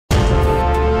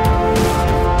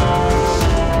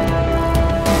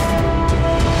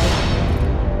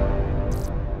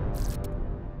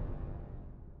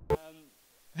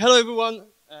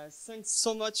Thanks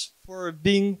so much for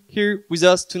being here with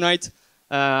us tonight.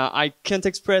 I can't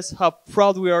express how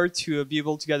proud we are to be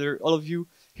able to gather all of you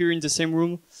here in the same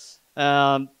room.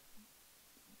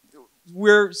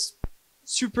 We're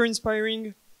super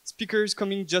inspiring speakers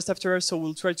coming just after us, so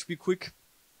we'll try to be quick.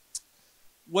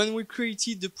 When we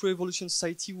created the Pro-Evolution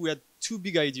Society, we had two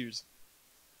big ideas.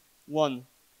 One,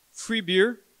 free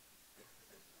beer.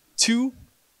 Two,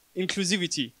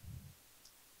 inclusivity.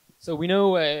 So we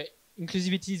know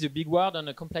inclusivity is a big word and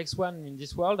a complex one in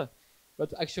this world,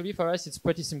 but actually for us it's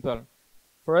pretty simple.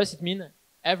 For us it means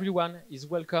everyone is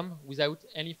welcome without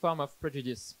any form of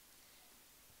prejudice.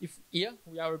 If here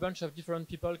we are a bunch of different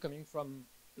people coming from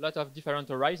a lot of different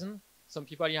horizons. Some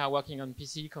people here are working on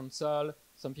PC, console,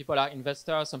 some people are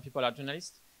investors, some people are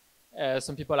journalists,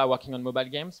 some people are working on mobile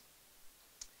games.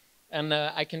 And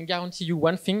I can guarantee you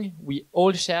one thing, we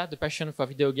all share the passion for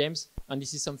video games, and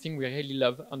this is something we really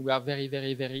love and we are very,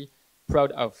 very, very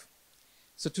proud of.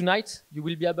 So tonight, you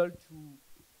will be able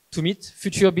to meet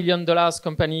future billion-dollar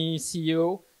company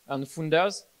CEO and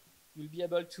founders. You'll be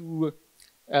able to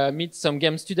meet some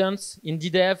game students,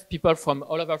 indie dev, people from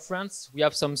all over France. We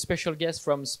have some special guests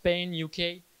from Spain,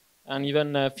 UK, and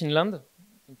even Finland. I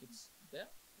think it's there.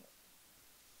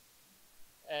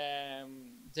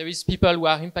 There is people who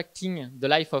are impacting the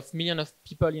life of millions of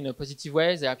people in a positive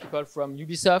way. There are people from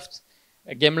Ubisoft,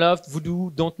 Gameloft,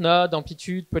 Voodoo, Don't Nod,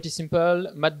 Amplitude, Pretty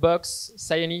Simple, Madbox,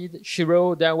 Cyanide,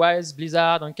 Shiro, Darewise,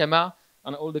 Blizzard, Ankama,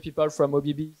 and all the people from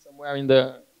OBB somewhere in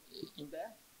there.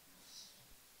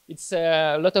 It's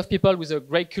a lot of people with a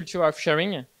great culture of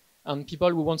sharing and people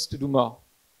who want to do more.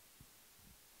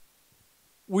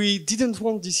 We didn't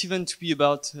want this event to be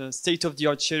about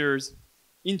state-of-the-art shaders,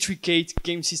 intricate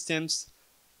game systems,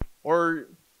 or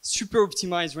super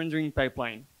optimized rendering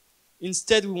pipeline.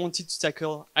 Instead, we wanted to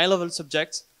tackle high-level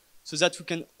subjects so that we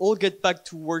can all get back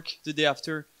to work the day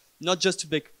after, not just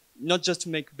to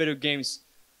make better games,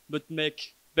 but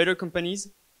make better companies,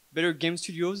 better game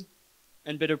studios,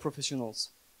 and better professionals.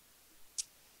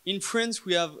 In France,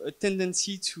 we have a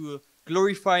tendency to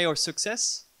glorify our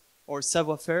success, or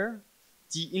savoir-faire,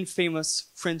 the infamous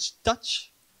French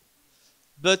touch,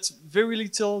 but very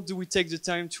little do we take the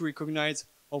time to recognize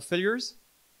our failures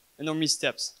and our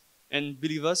missteps. And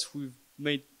believe us, we've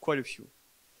made quite a few.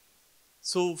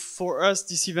 So for us,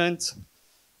 this event,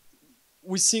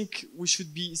 we think we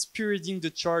should be spearheading the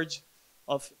charge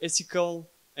of ethical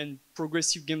and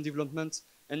progressive game development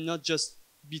and not just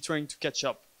be trying to catch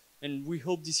up. And we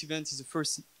hope this event is the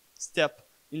first step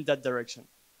in that direction.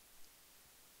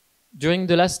 During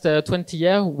the last 20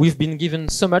 years, we've been given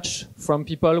so much from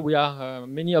people. We are,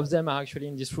 many of them are actually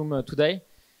in this room today.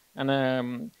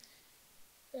 And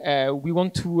we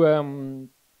want to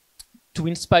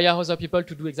inspire other people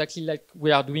to do exactly like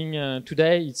we are doing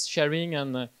today. It's sharing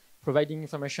and providing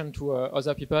information to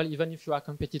other people. Even if you are a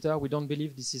competitor, we don't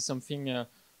believe this is something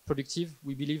productive.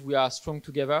 We believe we are strong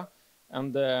together.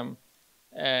 And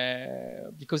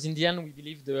because in the end, we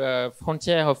believe the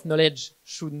frontier of knowledge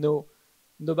should know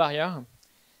no barrier.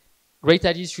 Great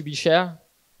ideas should be shared.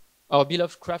 Our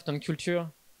beloved craft and culture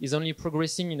is only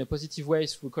progressing in a positive way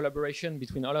through collaboration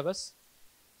between all of us.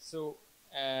 So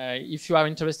if you are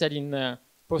interested in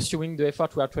pursuing the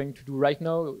effort we are trying to do right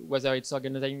now, whether it's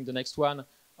organizing the next one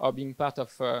or being part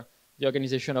of the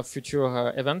organization of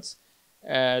future events,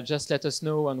 just let us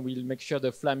know and we'll make sure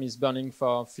the flame is burning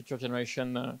for future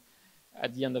generation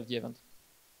at the end of the event.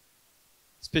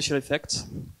 Special effects.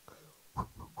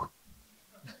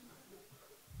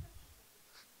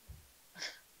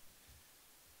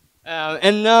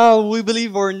 And now we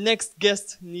believe our next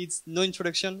guest needs no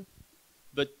introduction,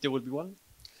 but there will be one.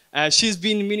 She's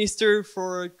been Minister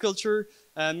for Culture,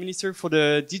 Minister for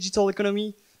the Digital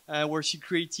Economy, where she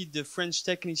created the French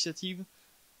Tech Initiative.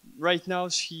 Right now,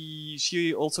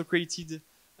 she also created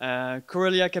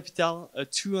Korelya Capital, a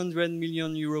 200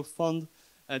 million euro fund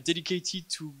dedicated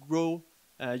to grow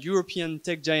European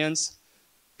tech giants.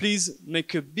 Please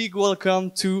make a big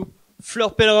welcome to Fleur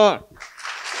Pellerin.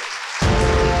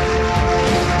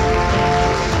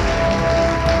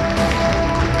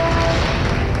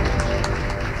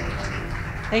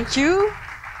 Thank you.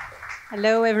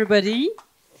 Hello, everybody.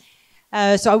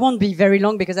 So I won't be very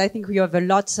long because I think we have a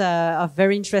lot of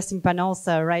very interesting panels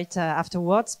right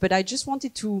afterwards. But I just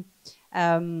wanted to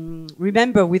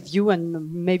remember with you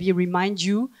and maybe remind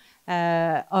you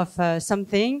of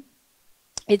something.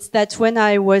 It's that when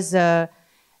I was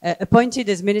appointed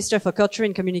as Minister for Culture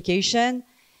and Communication,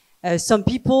 some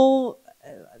people,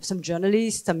 some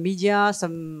journalists, some media,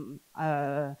 some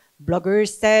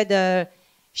bloggers said,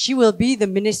 she will be the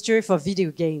Minister for Video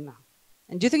Game.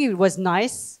 And do you think it was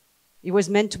nice? It was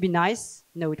meant to be nice?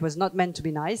 No, it was not meant to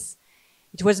be nice.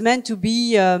 It was meant to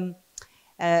be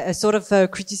a sort of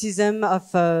criticism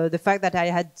of the fact that I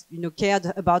had, cared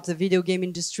about the video game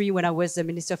industry when I was the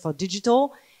Minister for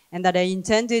Digital, and that I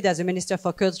intended, as a Minister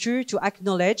for Culture, to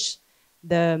acknowledge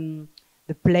the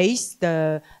place,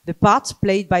 the part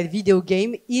played by video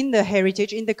game in the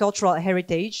heritage, in the cultural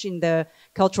heritage, in the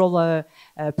cultural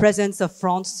presence of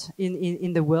France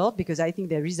in the world, because I think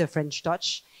there is a French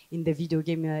touch in the video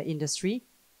game industry.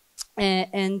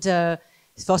 And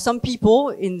for some people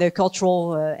in the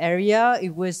cultural area,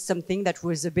 it was something that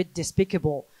was a bit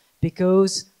despicable,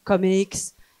 because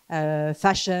comics,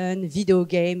 fashion, video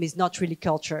game is not really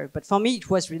culture. But for me, it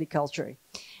was really culture.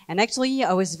 And actually,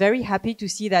 I was very happy to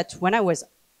see that when I was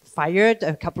fired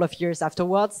a couple of years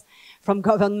afterwards from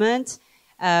government,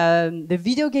 the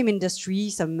video game industry,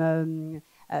 some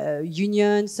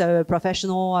unions,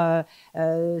 professional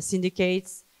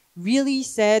syndicates, really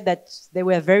said that they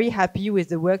were very happy with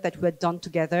the work that we had done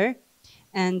together.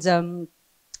 And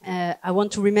I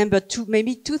want to remember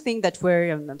maybe two things that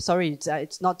were, I'm sorry,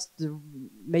 it's not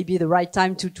maybe the right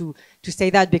time to say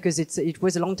that, because it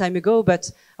was a long time ago, but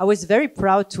I was very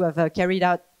proud to have carried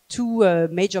out two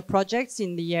major projects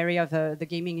in the area of the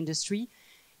gaming industry.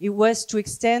 It was to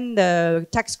extend the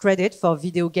tax credit for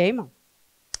video game,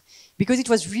 because it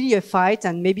was really a fight,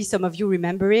 and maybe some of you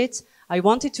remember it. I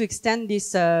wanted to extend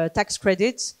this tax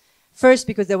credit, first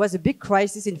because there was a big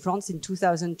crisis in France in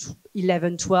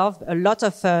 2011-12. A lot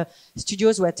of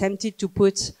studios were tempted to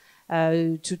put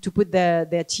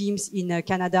their teams in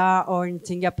Canada or in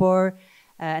Singapore.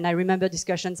 And I remember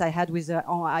discussions I had with,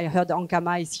 I heard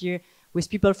Ankama is here, with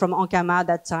people from Ankama at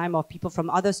that time, or people from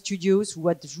other studios who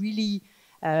had really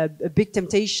a big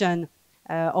temptation,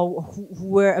 or who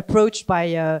were approached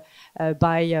by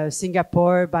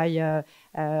Singapore, by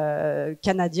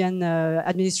Canadian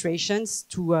administrations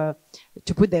to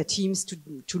put their teams,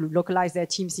 to localize their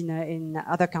teams in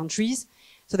other countries.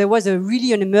 So there was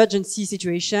really an emergency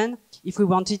situation if we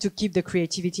wanted to keep the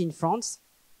creativity in France.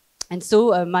 And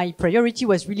so my priority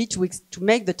was really to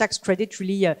make the tax credit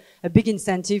really a big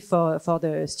incentive for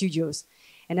the studios.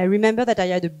 And I remember that I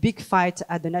had a big fight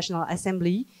at the National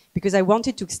Assembly, because I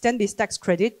wanted to extend this tax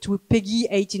credit to PEGI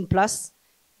 18+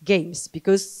 games,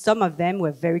 because some of them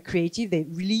were very creative. They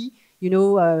really,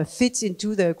 fit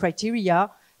into the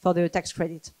criteria for the tax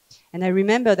credit. And I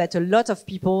remember that a lot of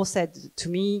people said to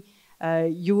me,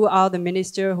 you are the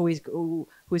minister who is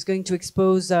going to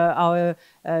expose our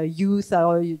youth,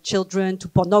 our children to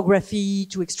pornography,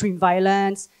 to extreme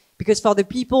violence. Because for the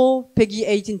people, PEGI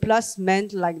 18+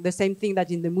 meant like the same thing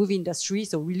that in the movie industry,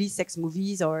 so really sex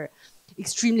movies or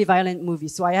extremely violent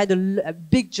movies. So I had a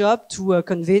big job to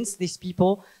convince these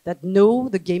people that no,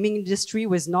 the gaming industry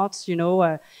was not,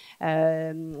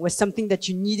 was something that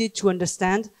you needed to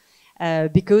understand,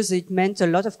 because it meant a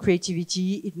lot of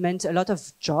creativity, it meant a lot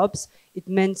of jobs, it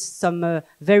meant some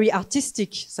very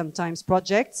artistic, sometimes,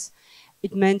 projects.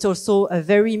 It meant also a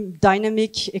very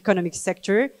dynamic economic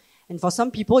sector. And for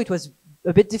some people, it was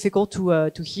a bit difficult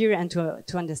to hear and to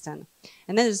understand.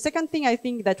 And then the second thing I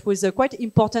think that was quite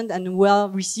important and well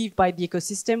received by the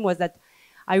ecosystem was that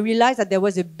I realized that there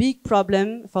was a big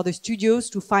problem for the studios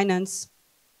to finance,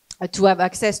 to have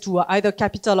access to either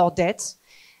capital or debt.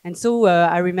 And so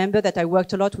I remember that I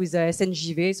worked a lot with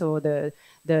SNJV, so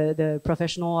the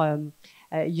professional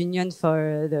union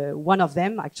for one of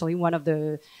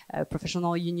the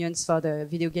professional unions for the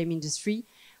video game industry.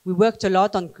 We worked a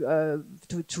lot on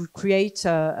to create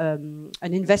an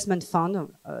investment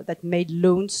fund that made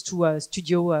loans to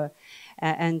studio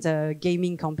and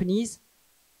gaming companies.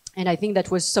 And I think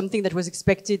that was something that was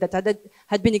expected, that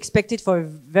had been expected for a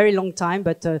very long time,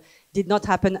 but did not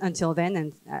happen until then.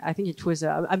 And I think it was.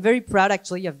 I'm very proud,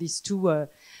 actually, of these two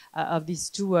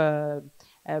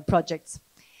projects.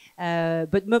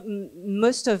 But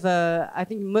I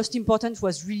think most important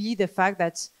was really the fact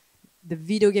that the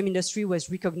video game industry was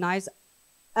recognized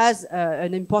as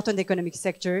an important economic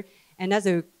sector and as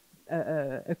a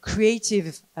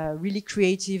creative, really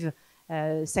creative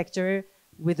sector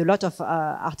with a lot of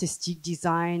artistic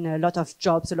design, a lot of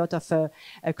jobs, a lot of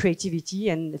creativity.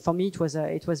 And for me, it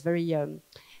was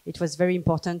very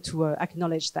important to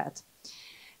acknowledge that.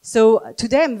 So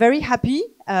today I'm very happy.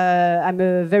 I'm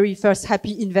a very first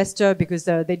happy investor, because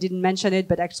they didn't mention it,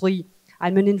 but actually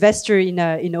I'm an investor in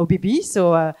OBB.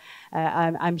 So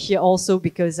I'm here also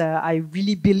because I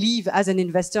really believe as an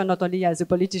investor, not only as a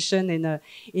politician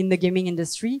in the gaming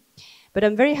industry. But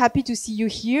I'm very happy to see you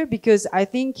here, because I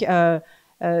think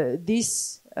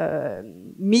this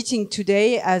meeting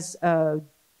today has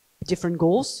different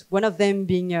goals. One of them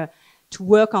being to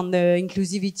work on the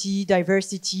inclusivity,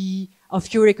 diversity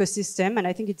of your ecosystem. And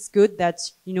I think it's good that,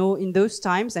 you know, in those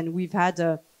times, and we've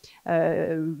had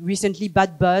recently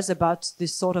bad buzz about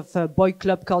this sort of boy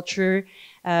club culture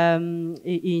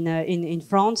in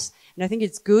France. And I think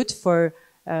it's good for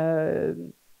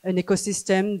an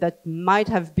ecosystem that might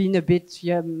have been a bit,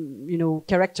 you know,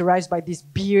 characterized by this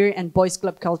beer and boys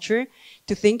club culture,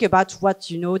 to think about what,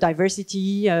 you know,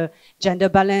 diversity, gender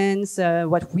balance,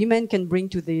 what women can bring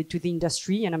to the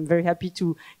industry. And I'm very happy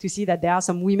to see that there are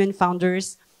some women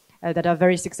founders that are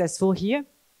very successful here.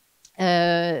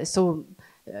 So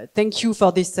thank you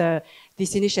for this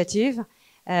this initiative.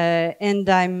 And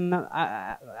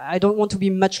I don't want to be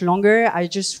much longer. I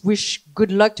just wish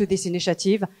good luck to this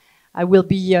initiative. I will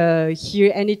be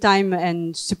here anytime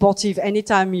and supportive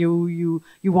anytime you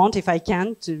want, if I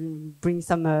can, to bring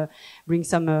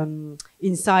some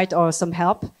insight or some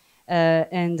help.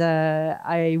 And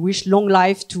I wish long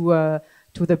life to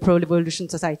the Pro Evolution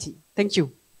Society. Thank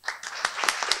you.